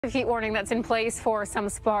Heat warning that's in place for some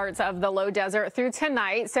parts of the low desert through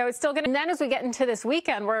tonight. So it's still going to, and then as we get into this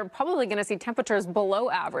weekend, we're probably going to see temperatures below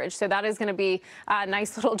average. So that is going to be a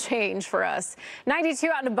nice little change for us. 92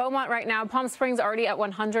 out in Beaumont right now. Palm Springs already at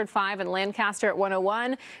 105 and Lancaster at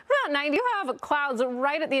 101. About 90. You have clouds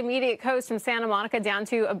right at the immediate coast from Santa Monica down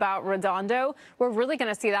to about Redondo. We're really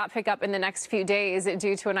going to see that pick up in the next few days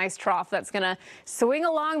due to a nice trough that's going to swing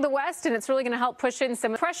along the west, and it's really going to help push in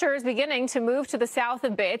some pressures beginning to move to the south a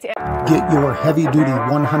bit. Get your heavy-duty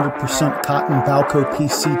 100% cotton Balco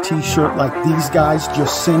PC t-shirt like these guys.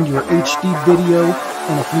 Just send your HD video,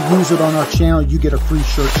 and if you use it on our channel, you get a free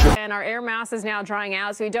shirt. And our air mass is now drying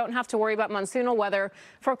out, so we don't have to worry about monsoonal weather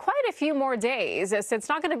for quite a few more days. So it's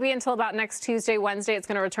not going to be until about next Tuesday, Wednesday, it's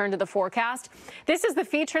going to return to the forecast. This is the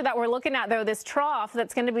feature that we're looking at, though, this trough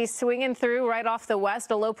that's going to be swinging through right off the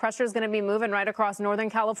west. A low pressure is going to be moving right across Northern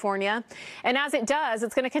California. And as it does,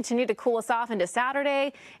 it's going to continue to cool us off into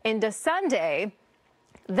Saturday, into Sunday.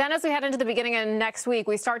 Then as we head into the beginning of next week,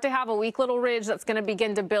 we start to have a weak little ridge that's going to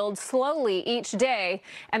begin to build slowly each day.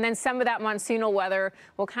 And then some of that monsoonal weather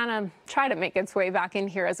will kind of try to make its way back in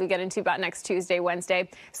here as we get into about next Tuesday, Wednesday.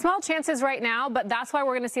 Small chances right now, but that's why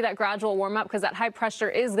we're going to see that gradual warm up, because that high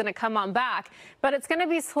pressure is going to come on back. But it's going to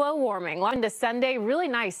be slow warming. Into Sunday, really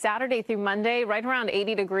nice Saturday through Monday, right around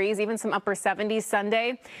 80 degrees, even some upper 70s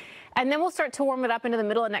Sunday. And then we'll start to warm it up into the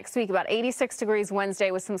middle of next week, about 86 degrees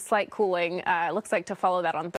Wednesday with some slight cooling. Looks like to follow that on Thursday.